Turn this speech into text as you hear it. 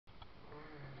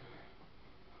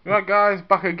Right guys,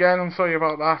 back again. I'm sorry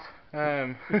about that.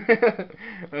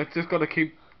 I've just got to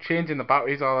keep changing the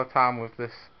batteries all the time with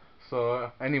this.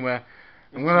 So anyway,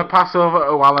 I'm gonna pass over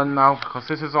to Alan now because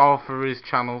this is all for his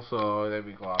channel. So there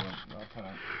we go, Alan. Okay.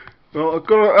 Well,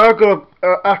 I've got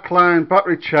a Ackline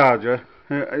battery charger.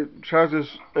 It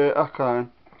charges Ackline,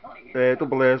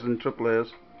 double A's and triple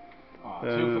A's. Oh,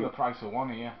 two for the price of one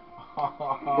here.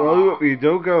 Well, you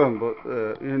do get them, but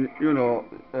you know,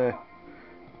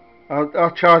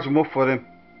 I'll charge them up for him,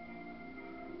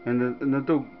 and they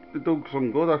do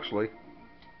some good actually.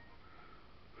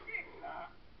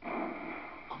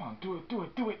 Come on, do it.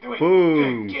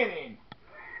 Boom! Get in.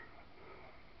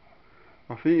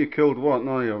 I think you killed one.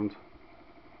 No, you haven't.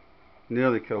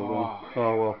 Nearly killed one.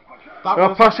 Oh well.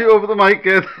 I'll pass it over the mic,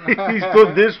 kid. He's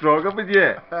done this wrong, haven't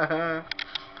you?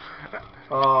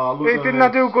 Oh, look at Didn't I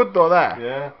do good though there?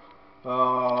 Yeah.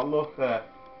 Oh, look there.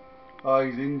 Oh,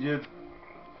 he's injured.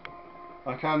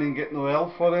 I can't even get no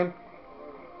help for him.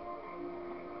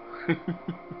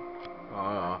 Oh,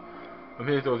 I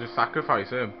think they'll just sacrifice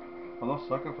him. I'm not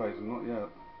sacrificing, not yet.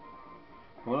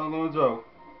 What I'm going to do,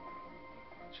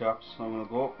 chaps, I'm going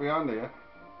to go up behind here.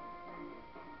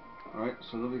 Right,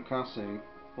 so that you can't see me,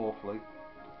 hopefully.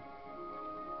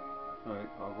 Right,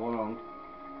 I'll go around.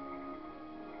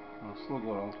 I'll still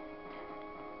go around.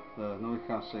 There, no, you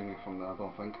can't see me from there, I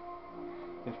don't think.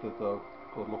 If they do,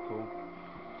 good luck to them.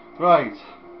 Right,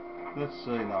 let's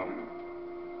see now.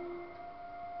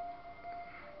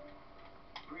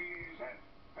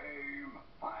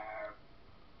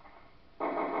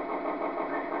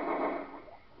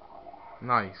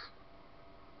 Nice.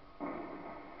 The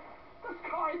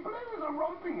sky blue is a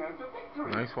romping note of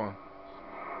victory. Nice one.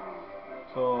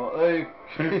 So, hey,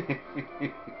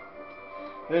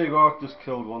 there you go, I just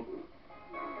killed one.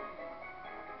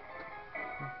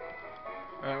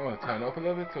 I want to turn it up a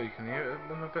little bit so you can hear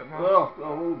them a bit more. Well, I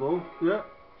will do, yeah.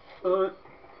 Alright,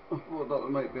 I thought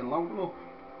that might be loud enough.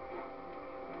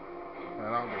 Yeah,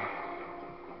 that'll do.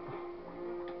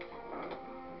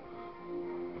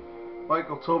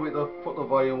 Michael told me to put the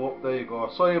volume up, there you go.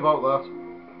 Sorry about that.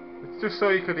 It's just so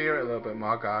you could hear it a little bit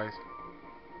more, guys.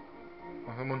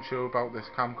 I'm unsure about this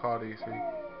camcorder, you see.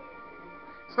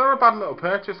 It's not a bad little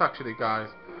purchase, actually,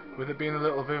 guys. With it being a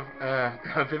little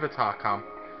a Vivitar cam.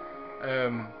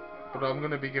 But I'm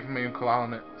going to be giving my Uncle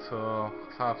Alan it, so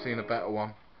I've seen a better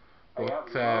one. But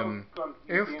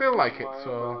he'll still like it,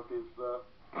 so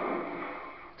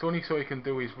it's only so he can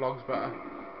do his vlogs better.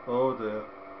 Oh dear.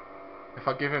 If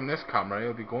I give him this camera,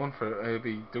 he'll be going for it. He'll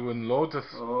be doing loads of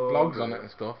vlogs dear. on it and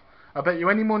stuff. I bet you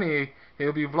any money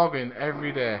he'll be vlogging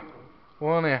every day,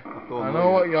 won't he? I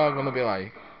know what you're gonna be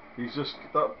like. He's just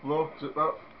that bloke,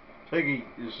 that piggy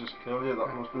is just killing you.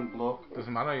 That Muslim bloke.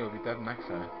 Doesn't matter. He'll be dead next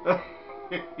time.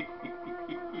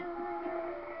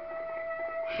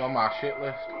 It's on my shit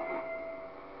list.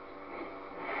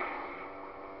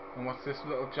 And what's this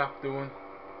little Jap doing?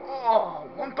 Oh,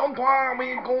 one ton toi,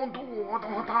 we going to what?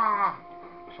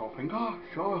 Shopping,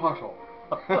 show hustle.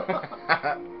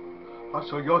 I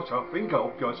saw your shopping,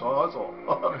 go, your hustle.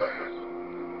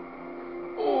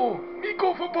 Oh, me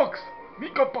go for bucks. Me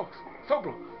got bucks. So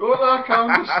bro. What I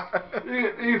can't just,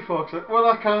 you folks, what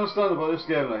I can't understand about this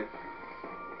game, right?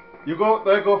 You go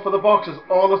for the boxes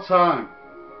all the time.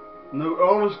 And they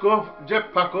always go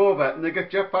jetpack over and they get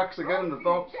jetpacks again in the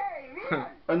docks.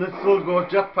 And they still go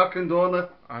jetpacking, don't they?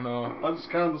 I know. I just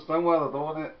can't understand why they're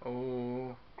doing it.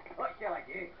 Oh. Right,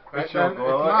 Right then, it's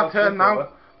my turn now.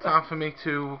 Time for me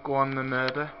to go on the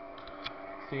murder.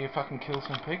 See if I can kill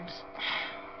some pigs.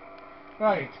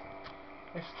 Right.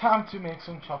 It's time to make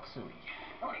some chop suey.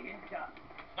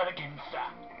 Again,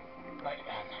 sir. Right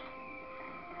then.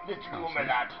 Let's go, my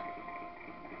lad.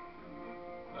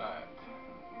 Right.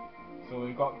 So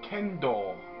we've got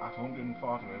Kendo at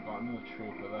 140. We've got another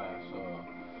trooper there.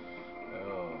 So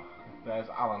there's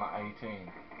Alan at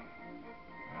 18.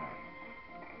 Right.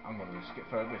 I'm gonna risk it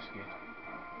for a biscuit.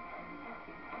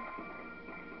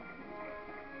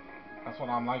 That's what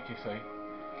I'm like, you see.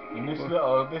 And this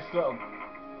little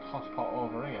hot pot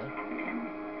over here.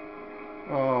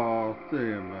 Oh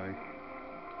dear me.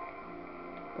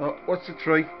 Oh, what's the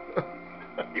tree?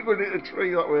 You're going to hit the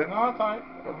tree that way. No, it's alright.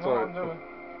 That's what alright. I'm doing.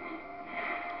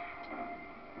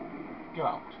 Get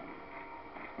out.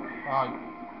 Bye.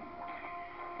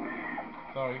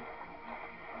 Sorry.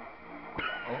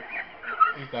 Oh,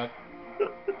 he's dead.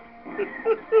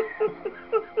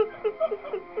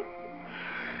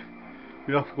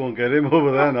 You have to go and get him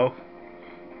over there now.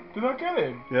 Did I get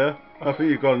him? Yeah, I think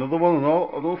you got another one and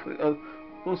all. I don't think.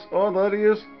 Oh, there he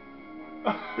is.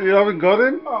 You haven't got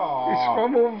him? Aww. He's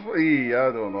from over.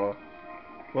 I don't know.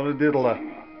 What a diddler.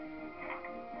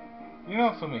 You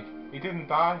know something? He didn't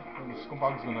die, but the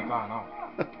scumbag's gonna die now.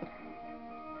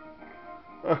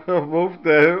 I moved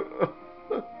there.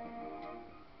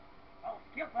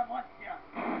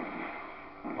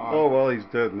 Bye. Oh well, he's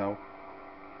dead now.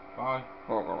 Bye.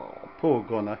 Oh, poor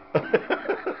Gunner.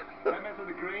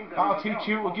 That'll teach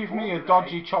you to give me a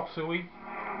dodgy chop suey.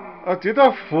 I did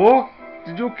have 4.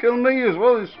 Did you kill me as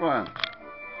well, this man?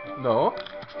 No,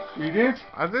 You did?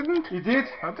 I didn't. You did?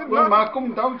 I did Well, not. man,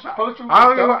 come down. Just polish him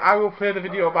I down. will play the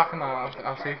video back and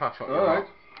I'll see if I shot you. Alright.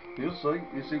 You'll see.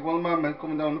 You see one of my men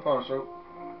coming down the parachute.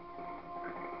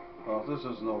 Oh, this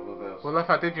isn't over there. Well, if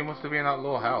I did, you must have been at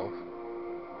low health.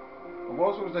 I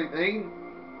was 18.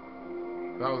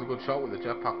 That was a good shot with the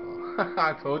jetpack though.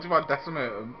 I told you I'd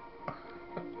decimate him.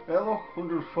 Hello,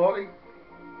 140.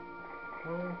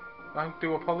 Well, I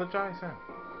do apologise then.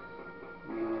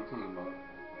 No, it doesn't matter.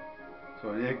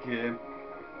 So, yeah, game.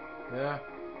 Yeah.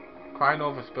 Crying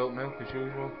over spilt milk as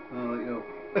usual. No, like you.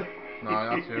 No,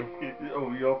 that's you.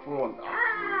 Oh, your phone.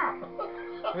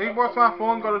 Hey, what's my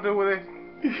phone got to do with it?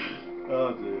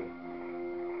 Oh dear.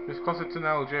 Just because it's an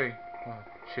LG. Oh,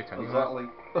 shit anyway. Exactly.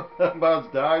 Man's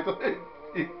died.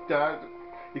 He died.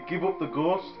 He gave up the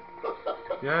ghost.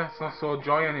 Yeah, it's not so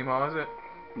joy anymore, is it?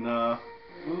 Nah.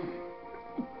 Ooh.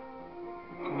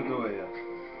 What can we do here?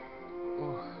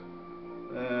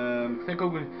 I think I'm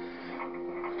going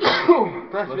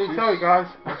Bless you. Sorry guys.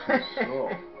 So.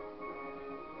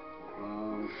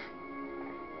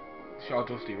 It's your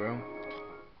dusty room.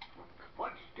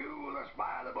 Let's do this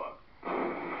by the book.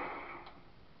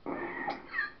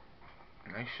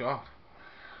 Nice shot.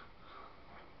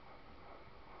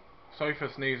 Sorry for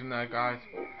sneezing there guys.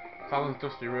 It's Alan's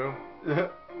dusty room. Yeah.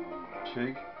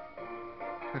 Cheek.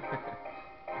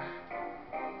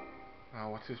 Oh,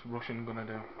 what's this Russian gonna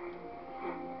do?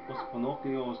 What's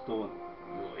Pinocchio's doing?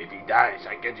 Well, if he dies,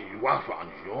 I get you off on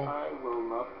you. I will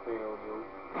not fail you.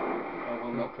 I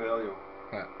will not fail you.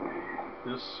 Yeah.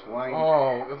 You swine.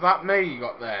 Oh, is that me you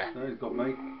got there? No, he's got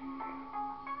me.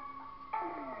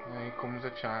 Here comes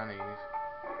the Chinese.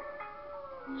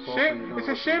 Four Shame, fingers it's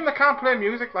a up. shame they can't play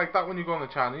music like that when you go in the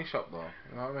Chinese shop though.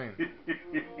 You know what I mean?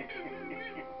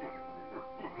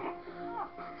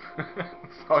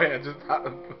 Sorry, I just had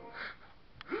to...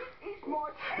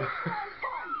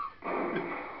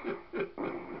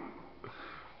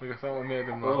 I thought we made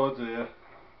him laugh. Oh dear.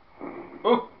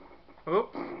 Oh!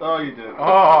 Oops. Oh, you did.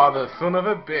 Oh, the son of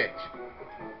a bitch.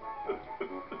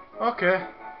 Okay.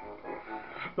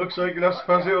 Looks like you have to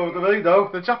pass it over to me now.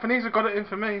 The Japanese have got it in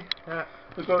for me. Yeah.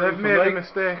 They've got it They've in made for a me.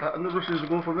 mistake. And the Russians are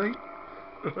going for me.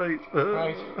 Right.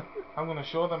 Right. I'm going to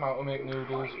show them how to make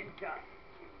noodles.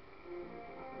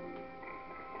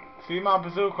 See my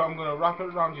bazooka? I'm going to wrap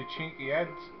it around your chinky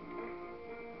heads.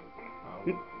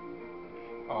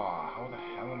 Oh, how the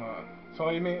hell am I? So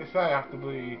you mean to say I have to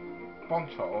be bomb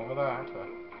shot over there, have I?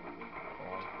 Come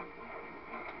on.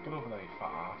 Get over there, you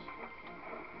fat ass.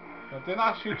 Now, didn't I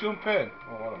ask you to jump in?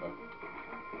 Oh, whatever.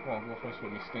 Come on, go first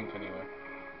with me stink anyway.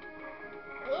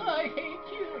 Oh, I hate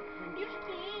you. You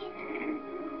stink.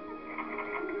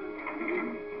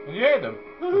 Have you heard them?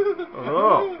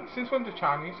 Oh. Since when do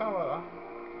Chinese sound like that?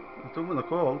 I don't know what they're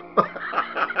called.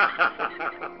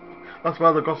 That's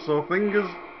why they've got sore fingers.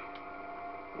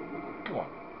 Come on.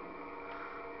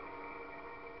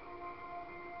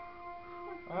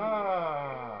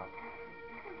 Ah.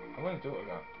 I'm going to do it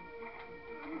again.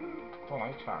 Don't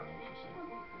like Chinese, you see.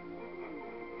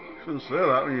 Shouldn't say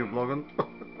that when you're vlogging.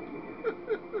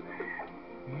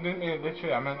 Didn't mean it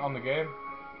literally, I meant on the game.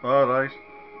 Alright.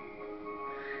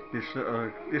 This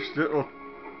little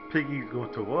piggy's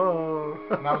going to war.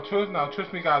 Now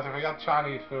trust me guys, if I had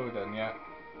Chinese food then yeah,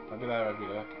 I'd be there every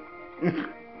day.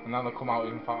 And then they'll come out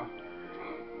even fatter.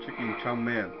 Chicken chow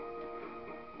mein.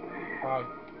 Bye.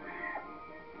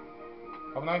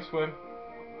 Have a nice swim.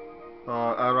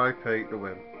 R.I.P. the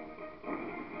win.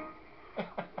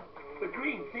 The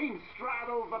green team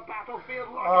straddles the battlefield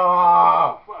like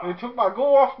Ah, they took my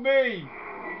goal off me.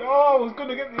 No, I was going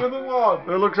to get the other one.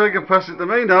 Well, it looks like you pass it to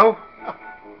me now.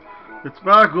 It's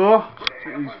my go.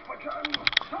 Jeez.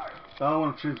 I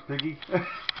want to choose Piggy.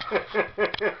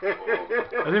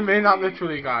 I didn't mean that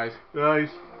literally, guys. Right,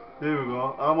 here we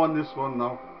go. I'm on this one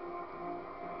now.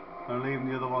 I'm leaving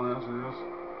the other one as it is.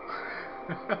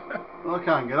 I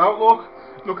can't get out, look.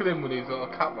 Look at him with his little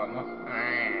cap like that.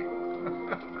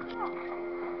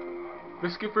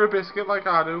 Biscuit for a biscuit like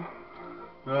I do.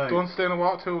 Right. Don't stay in the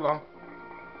water too long.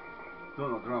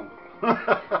 Don't not drown.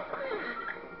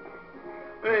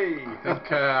 Hey! I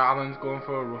think Alan's going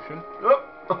for a Russian. Oh.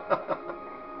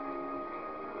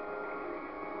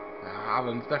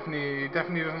 Alan's definitely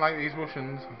doesn't like these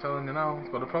Russians. I'm telling you now, he's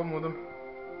got a problem with them.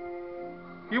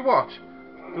 You watch.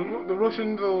 The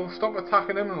Russians will stop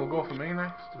attacking him and they'll go for me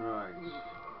next. Right.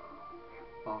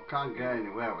 Well, I can't get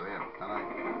anywhere with him, can I?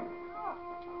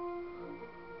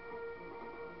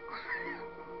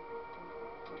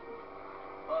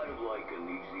 I like an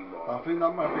easy I mark. think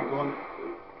that might be going.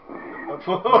 Right.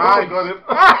 I got it.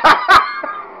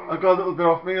 I got a little bit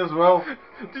off me as well.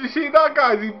 Did you see that,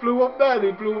 guys? He blew up there and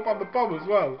he blew up on the bomb as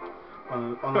well.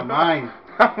 On a mine.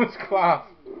 That was class.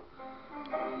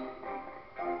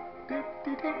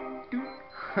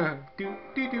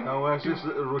 Now where's this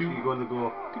little rookie going to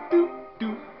go?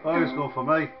 Oh, he's going for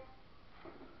me.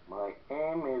 My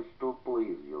aim is to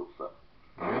please you, sir.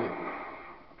 Really?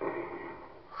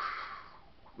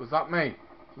 Was that me?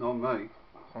 Not me.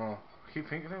 Oh, I keep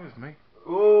thinking it was me.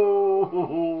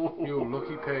 Oh! You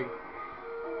lucky pig.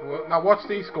 Well, now watch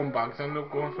these scumbags end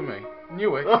up going for me.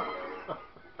 Knew it. I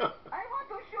want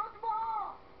to shoot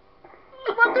more! I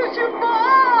want to shoot more!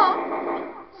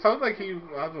 Sounds like he,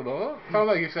 I don't know. Sounds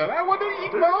like he said, I want to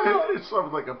eat more! It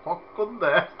sounds like a popcorn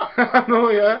there. I know,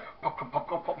 yeah. Pop, pop,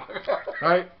 pop, pop, pop.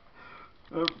 Right.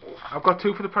 I've got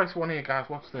 2 for the price of 1 here, guys.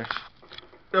 Watch this.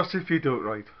 That's if you do it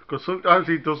right. Because sometimes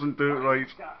he doesn't do it right.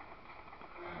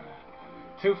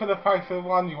 2 for the price of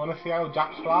 1. You want to see how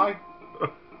jacks fly?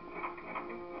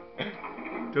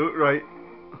 Do it right.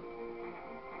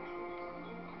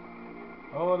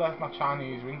 Oh, there's my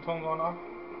Chinese ringtone going off.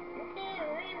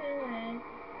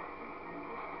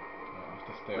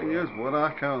 Thing is, what I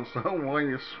can't understand why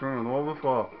you're swimming over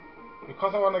for.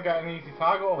 Because I want to get an easy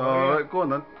target over here. Alright, go on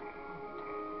then.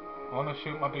 I want to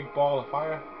shoot my big ball of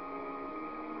fire.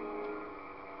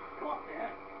 What the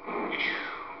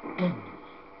heck?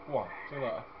 What? See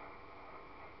that?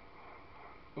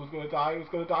 Who's gonna die? Who's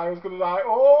gonna die? Who's gonna die?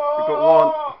 Oh! You got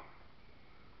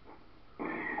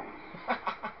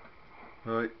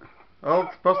one. Right.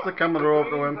 I'll pass the camera over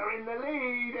to him. Are in the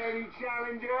lead. Any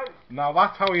challengers? Now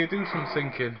that's how you do some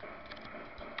sinking.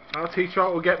 I'll teach you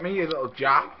how to get me, you little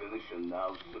jack. Finishing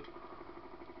now, sir.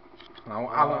 Now,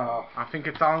 Alan, I think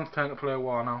it's Alan's turn to play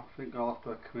war now. I think I'll have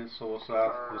to commit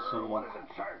suicide with someone. What is it,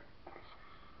 sir?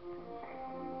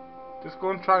 Just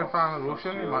go and try and find a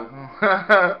Russian. You might.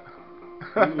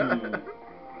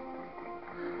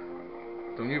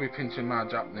 Don't you be pinching my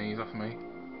Japanese off me.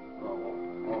 Oh, well,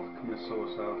 I'll have to commit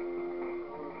suicide.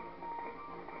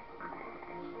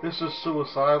 This is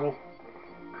suicidal.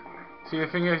 See, the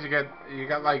thing is, you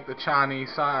get like the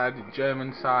Chinese side, the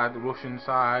German side, the Russian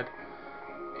side,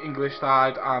 English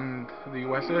side, and the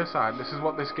USA side. This is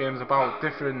what this game's about.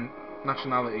 Different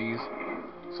nationalities.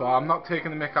 So I'm not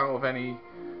taking the mick out of any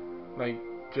like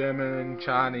German,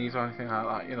 Chinese, or anything like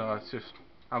that. You know, it's just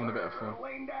having a bit of fun.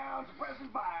 Laying down, pressing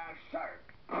fire, sir.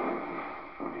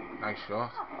 Nice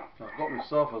shot. I've got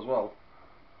myself as well.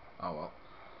 Oh well.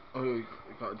 Oh, you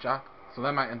got a jab. So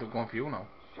they might end up going for you now.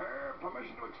 Sir,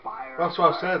 permission to expire. That's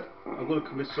what I said. I'm going to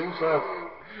commit suicide.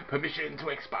 Permission to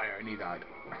expire, and he died.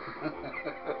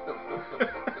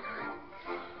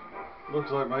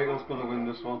 Looks like Michael's going to win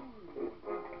this one.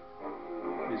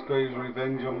 He's got his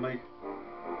revenge on me.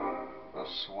 A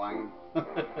swang. Now,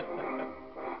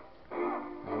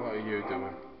 what are you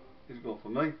doing? He's going for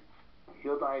me.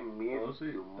 Should I miss Oh, is he?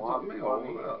 Is you that me or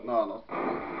over there? No, not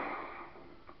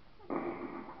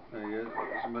there he is.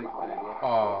 It's Mike. There you go.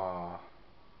 Oh,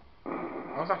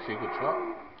 that was actually a good shot.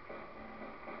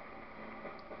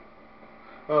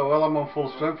 Oh well, I'm on full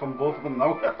strength on both of them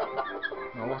now.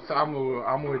 No, what's that? I'm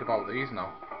worried about these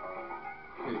now.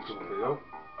 He's going for you.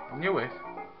 I knew it.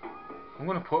 I'm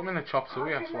gonna put them in the chop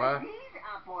suey, I swear. These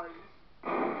apples.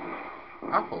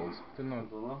 Apples? Didn't I know.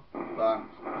 don't know. Bang.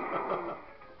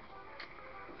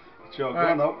 Sure,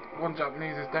 Right, go on now. one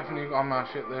Japanese is definitely on my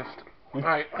shit list.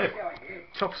 Right,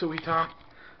 chop suey time.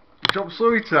 Chop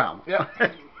suey time. Yeah.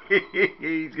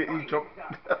 He's getting chopped.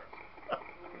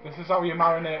 This is how you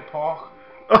marinate pork.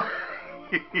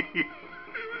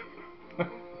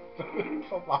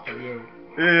 Stop laughing, you.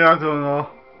 Yeah, I don't know.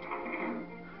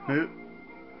 I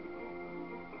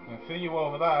see you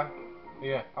over there.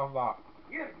 Here, have that.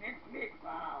 You missed me,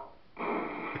 pal.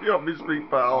 You missed me,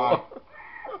 pal.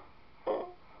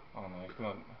 Oh no,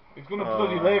 he's gonna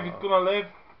bloody live. He's gonna live.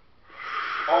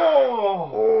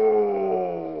 Oh!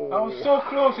 Oh! That was so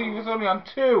close. He was only on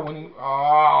 2 when he.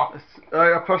 Oh!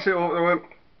 Right, I pass it over to him.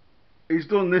 He's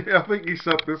done this. I think he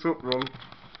set this up wrong.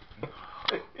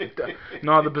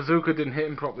 No, the bazooka didn't hit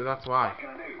him properly. That's why.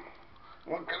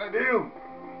 What can I do?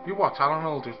 You watch, Alan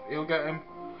will he'll get him.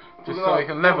 Just Look so at he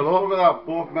that. can level Look up. at that,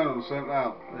 both men at the same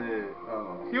time. Yeah, I don't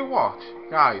know. You watch,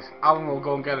 guys. Alan will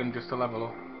go and get him just to level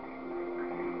up.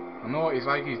 I know what he's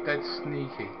like. He's dead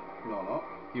sneaky. No, no.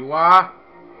 You are.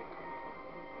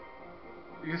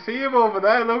 You see him over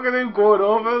there? Look at him going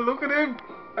over. Look at him.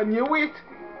 I knew it.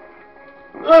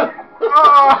 Oh,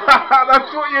 Oh,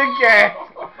 that's what you get.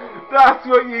 That's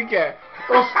what you get.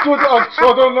 I've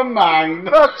stood on the mine.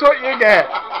 That's what you get.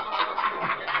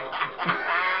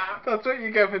 That's what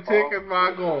you get for taking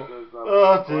my goal.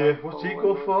 Oh dear, what's he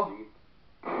go for?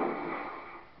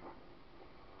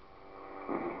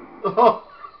 Oh,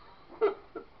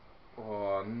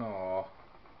 Oh no.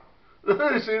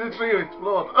 you see the tree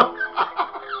explode.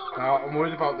 Now I'm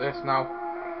worried about this now.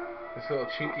 This little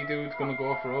cheeky dude's gonna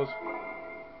go for us.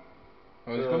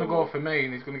 Oh, he's gonna go for me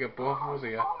and he's gonna get both of us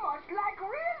here. Almost like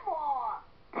real war.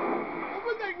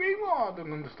 What like we want? I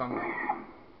don't understand that.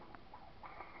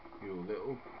 You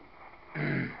little.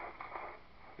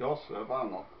 You're Sir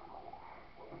Barnell.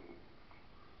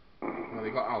 Well, they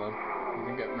got Alan. He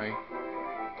didn't get me.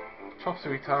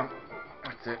 Chopsy time.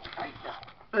 That's it.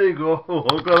 There you go. Oh,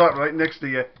 I've got that right next to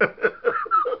you.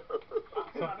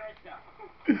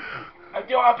 I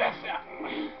do our best.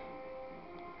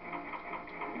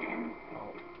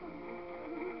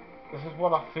 This is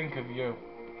what I think of you.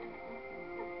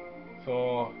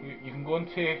 So you can go and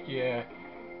take your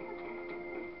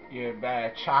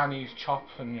Chinese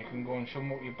chops and you can go and show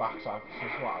them up your backside.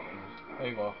 This is what happens. There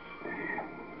you go.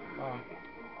 Bye.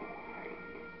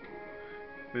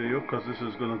 There you go, because this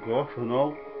is going to go off and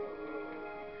all.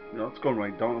 Yeah, it's going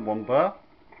right down to one bar.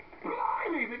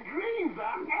 Blimey, the dreams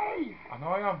are ace. I know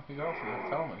I am. You also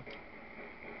tell me.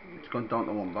 It's gone down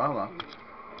to one bar,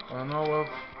 that. I know. Well,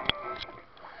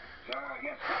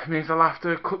 means I'll have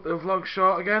to cut the vlog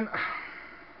short again.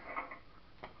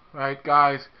 Right,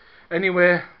 guys.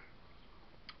 Anyway,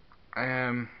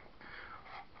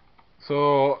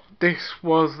 so this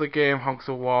was the game Hogs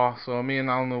of War. So me and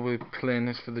Alan will be playing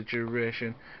this for the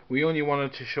duration. We only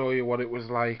wanted to show you what it was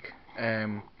like.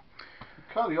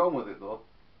 Carry on with it though.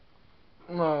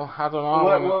 No, I don't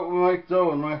know. What we might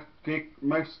do, and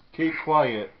might keep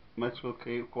quiet. Might as well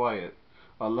keep quiet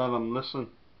and let them listen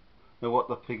to what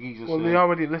the piggies are Well, saying. they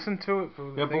already listened to it. For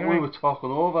the Yeah, but thing, we were talking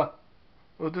over.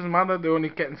 Well, it doesn't matter. They're only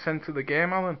getting sent to the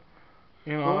game, Alan.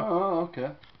 You know. Oh,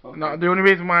 okay. No, the only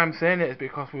reason why I'm saying it is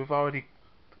because we've already.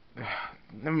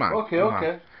 Never mind. Okay, never okay.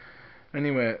 mind.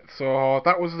 Anyway, so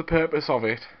that was the purpose of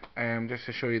it. Just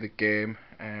to show you the game,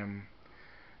 and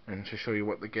to show you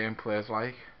what the gameplay is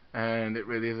like. And it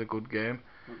really is a good game.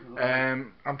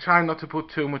 I'm trying not to put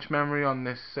too much memory on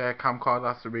this camcorder.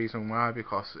 That's the reason why,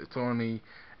 because it's only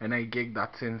an 8 gig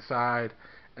that's inside,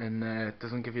 and it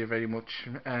doesn't give you very much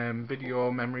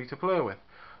video memory to play with.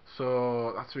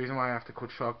 So that's the reason why I have to cut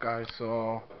short, guys.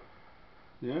 So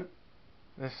Yeah.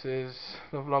 this is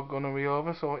the vlog gonna be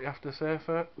over. So what you have to say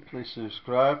for it? Please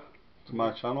subscribe to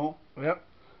my channel. Yep.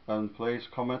 And please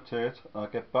commentate. I'll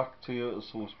get back to you as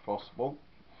soon as possible.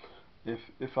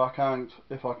 If I can't,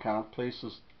 please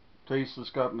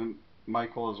subscribe to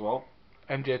Michael as well.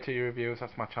 MJT Reviews,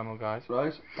 that's my channel, guys.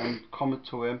 Right, and comment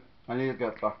to him, and he'll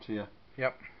get back to you.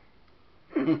 Yep.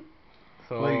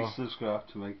 So please subscribe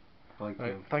to me. Thank right,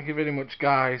 you. thank you very much,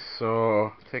 guys.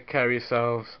 So take care of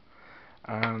yourselves,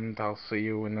 and I'll see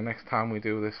you in the next time we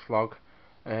do this vlog.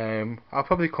 I'll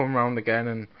probably come round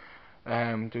again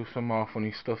and do some more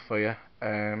funny stuff for you.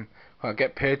 I'll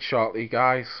get paid shortly,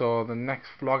 guys, so the next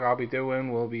vlog I'll be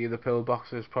doing will be the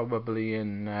pillboxes, probably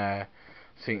in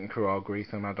Seaton Crew or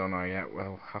Greetham. I don't know yet,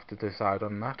 we'll have to decide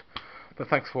on that. But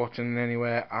thanks for watching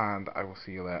anyway, and I will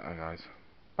see you later, guys.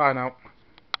 Bye now.